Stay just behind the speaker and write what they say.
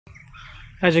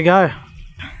How'd you go?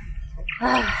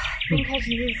 Been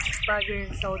catching these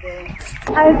buggers all day.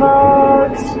 Hi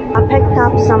folks! I picked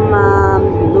up some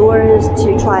lures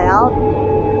to try out.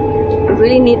 I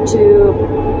really need to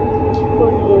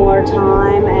put more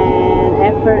time and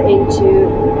effort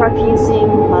into practicing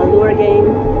my lure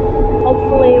game.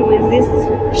 Hopefully with this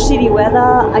shitty weather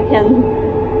I can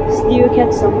still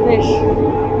catch some fish.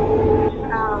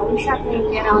 Wish I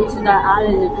can get onto that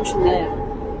island and fish there.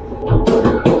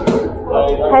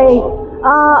 Hey,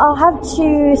 I'll have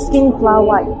 2 skinny flower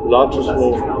white. Large or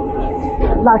small?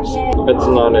 Large. It's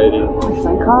 $9.80.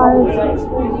 Some cards.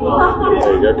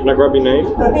 There you go. Can I grab your name?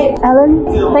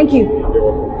 Ellen, thank you.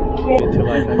 To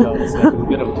like I go, it's like a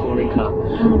bit of a touring car,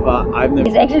 but I've never.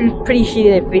 It's actually pretty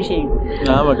shitty at fishing.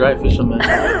 No, I'm a great fisherman.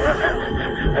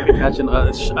 I can catch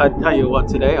I tell you what,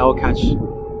 today I'll catch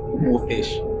more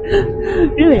fish.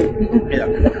 Really? Yeah. I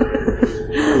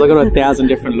was looking at 1,000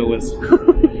 different lures.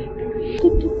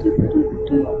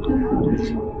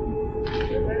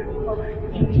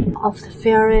 Off the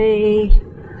ferry,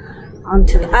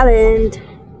 onto the island.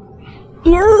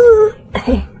 Ew!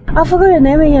 I forgot your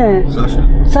name again.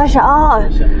 Sasha. Sasha.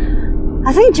 Oh,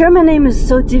 I think German name is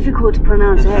so difficult to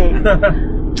pronounce. Hey,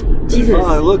 Jesus.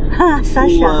 Oh, look.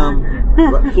 Sasha.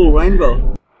 Full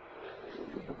rainbow.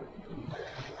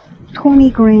 20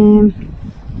 gram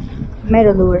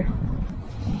metal lure.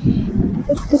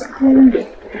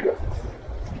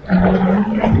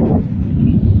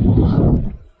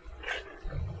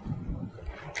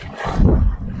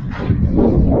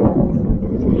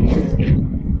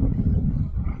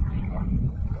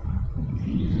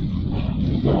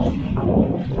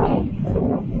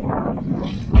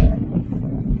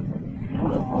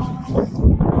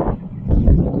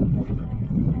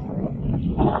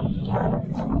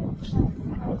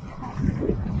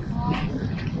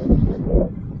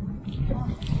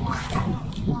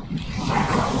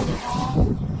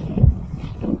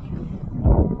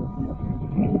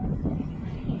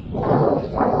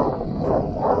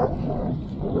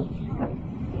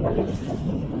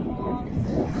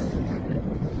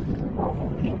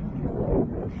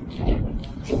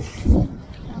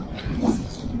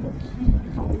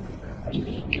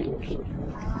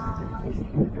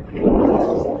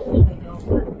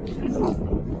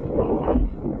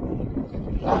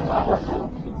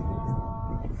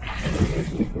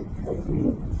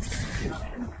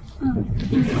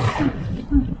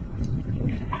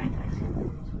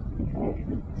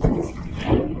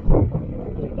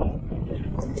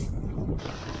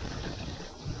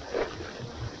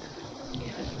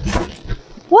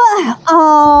 What?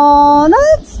 Oh,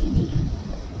 that's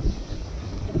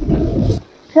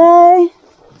okay.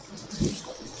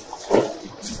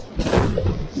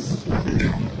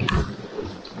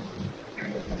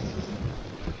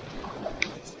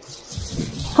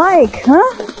 Pike,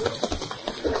 huh?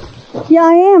 Yeah,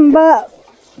 I am, but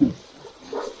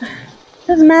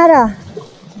doesn't matter.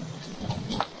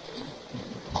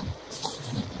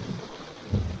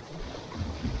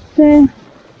 Okay.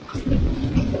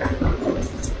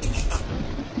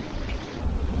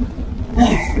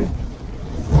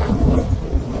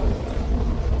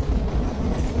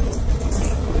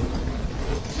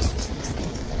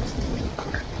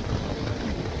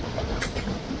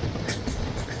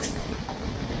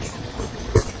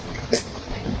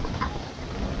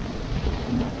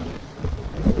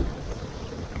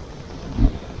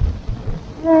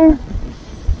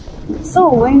 So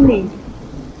windy.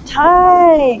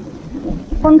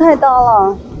 风太大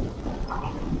了。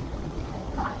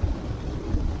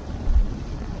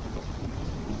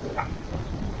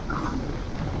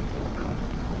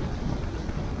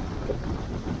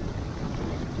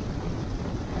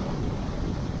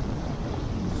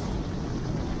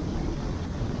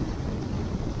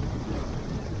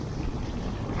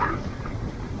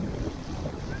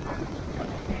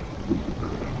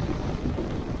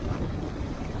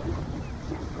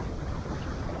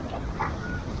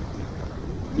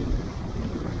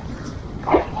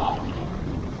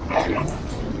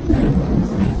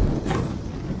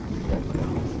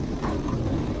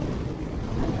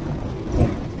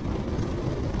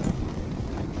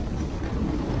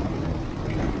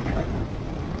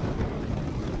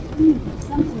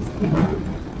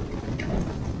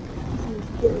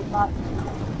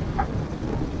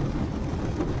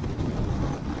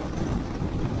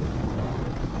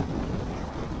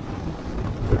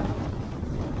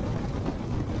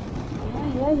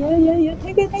Yeah.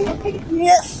 Take it.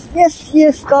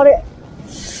 Yes. Got it.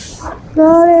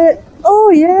 Oh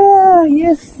yeah.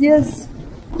 Yes.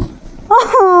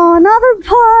 Oh, another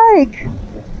pike.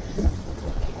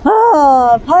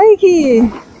 Ah, pikey.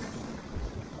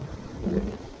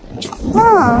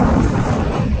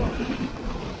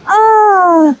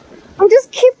 I'm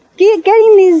just keep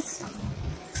getting these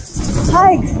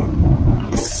pikes.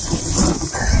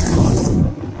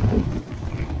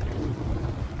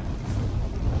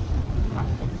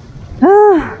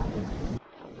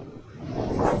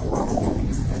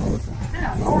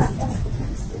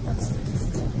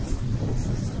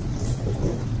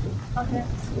 Okay.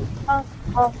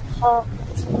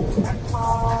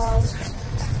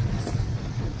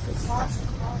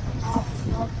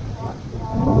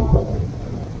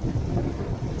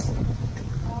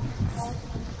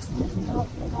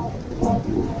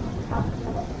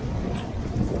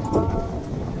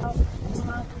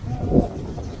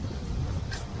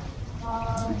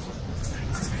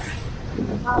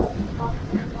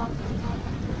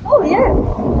 Oh yeah!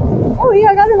 Oh yeah,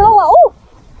 I got another one. Oh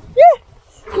yeah!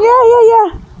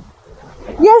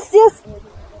 Yes.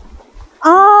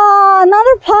 Ah,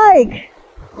 another pike.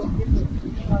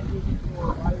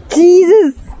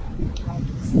 Jesus.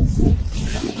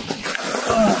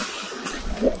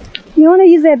 You want to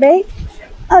use that bait?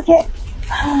 Okay.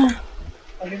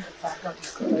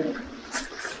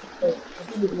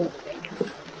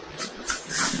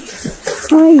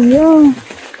 Oh yeah.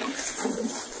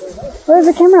 Where's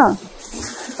the camera?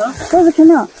 Huh? Where's the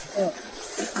camera?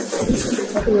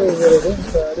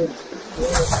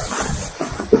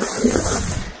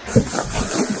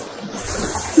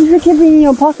 You should keep it in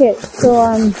your pocket. So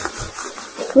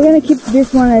we're gonna keep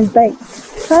this one as bait.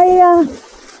 Hiya.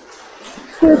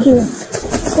 Where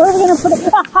are we gonna put it?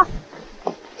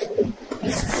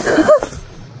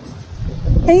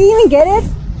 Can you even get it?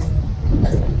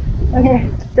 Okay,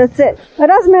 that's it. It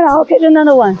doesn't matter. I'll catch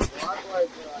another one.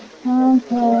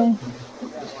 Okay.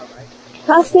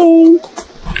 Casting.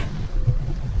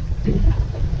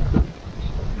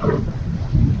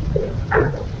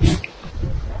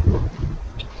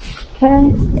 Okay.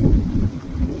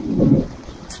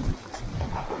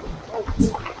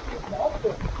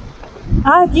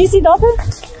 Do you see dolphin?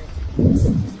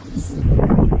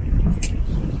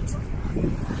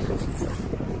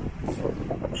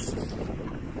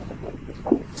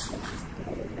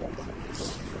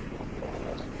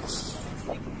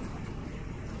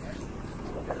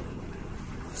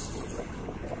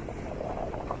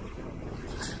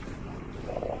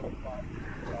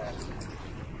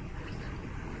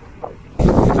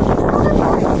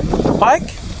 Pike?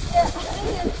 Yeah.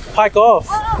 Pike off.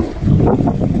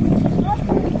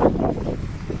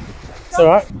 It's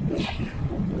alright.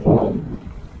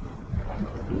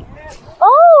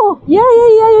 Oh! Yeah.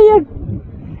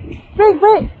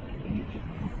 Great.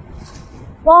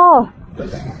 Wow.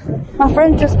 My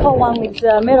friend just caught one with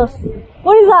metals.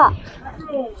 What is that?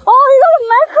 Oh, you got a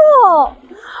mackerel!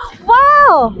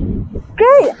 Wow!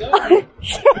 Great!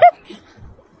 Shit!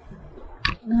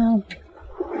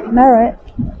 Merit.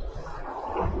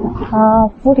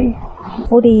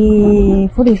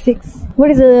 46. What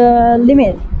is the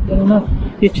limit? I don't know.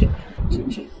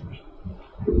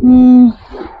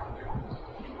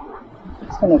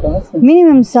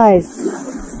 Minimum size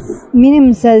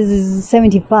is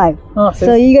 75. Oh,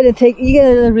 so you gotta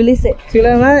release it. See you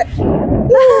later, mate.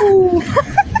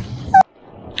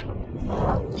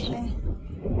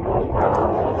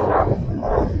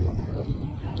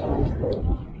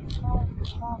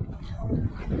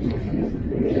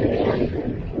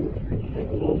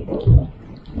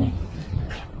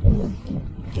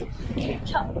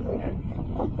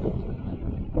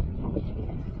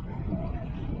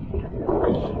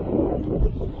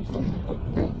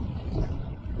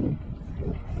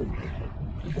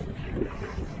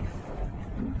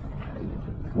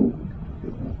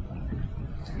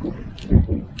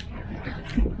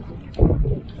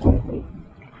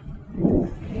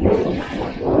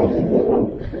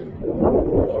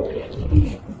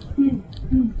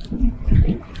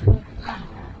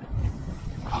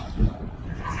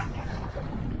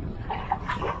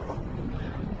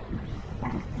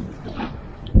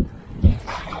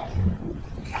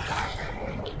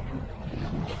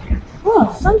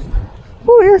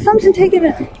 Something taking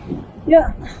it.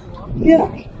 Yeah.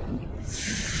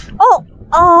 Oh,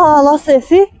 lost it.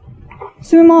 See?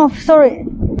 Swim off. Sorry.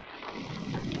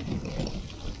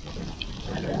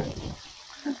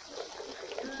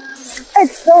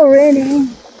 It's so rainy.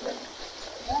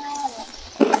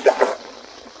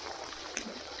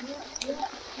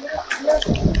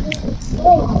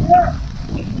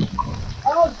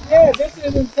 Oh yeah, this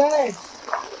is insane.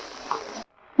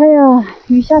 哎呀，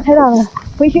雨下太大了，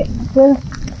回去。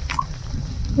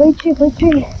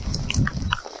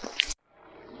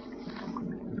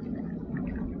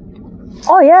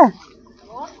Oh yeah.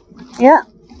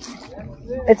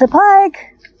 It's a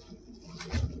pike.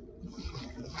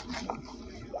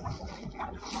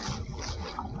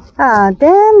 Ah,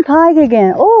 damn pike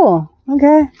again. Oh,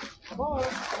 okay.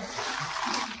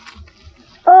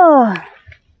 Oh,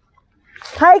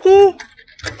 pikey.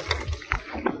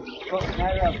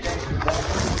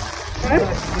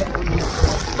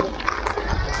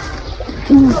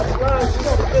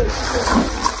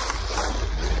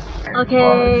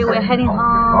 Okay, we're heading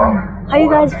home. How you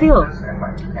guys feel?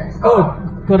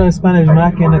 Good. Got a Spanish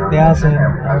mac and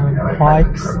 1,000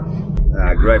 pikes.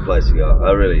 Great place to go.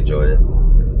 I really enjoyed it.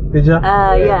 Did you?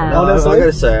 Yeah. No, I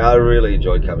gotta say, I really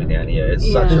enjoyed coming down here.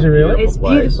 It's such a Did you really? beautiful It's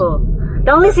place. beautiful.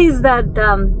 The only thing is that,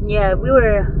 yeah, we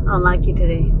were unlucky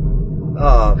today.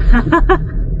 Oh,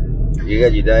 you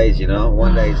got your days, you know.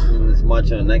 One day it's my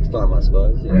turn next time, I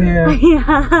suppose. You know? Yeah.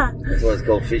 Yeah. That's why it's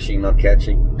called fishing, not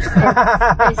catching.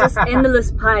 It's just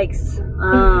endless pikes.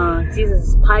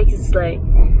 Jesus, pikes is like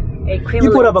equivalent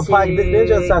You put up a to pike, they're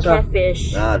just such a-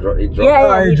 catfish. Nah, it dropped. Yeah,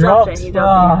 Oh, he dropped it. He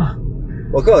dropped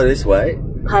Well, go this way. it.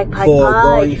 Pike, pike, For pike.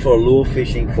 going for lure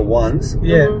fishing for once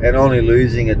Yeah. and only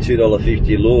losing a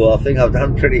 $2.50 lure, I think I've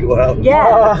done pretty well.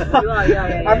 Yeah, you are,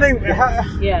 yeah. I think,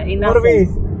 Yeah, in that what are we,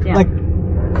 sense. Yeah. like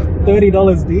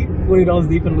 $30 deep, $40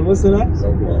 deep in lures today?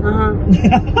 So, well.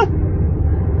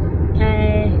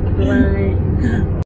 Okay, bye.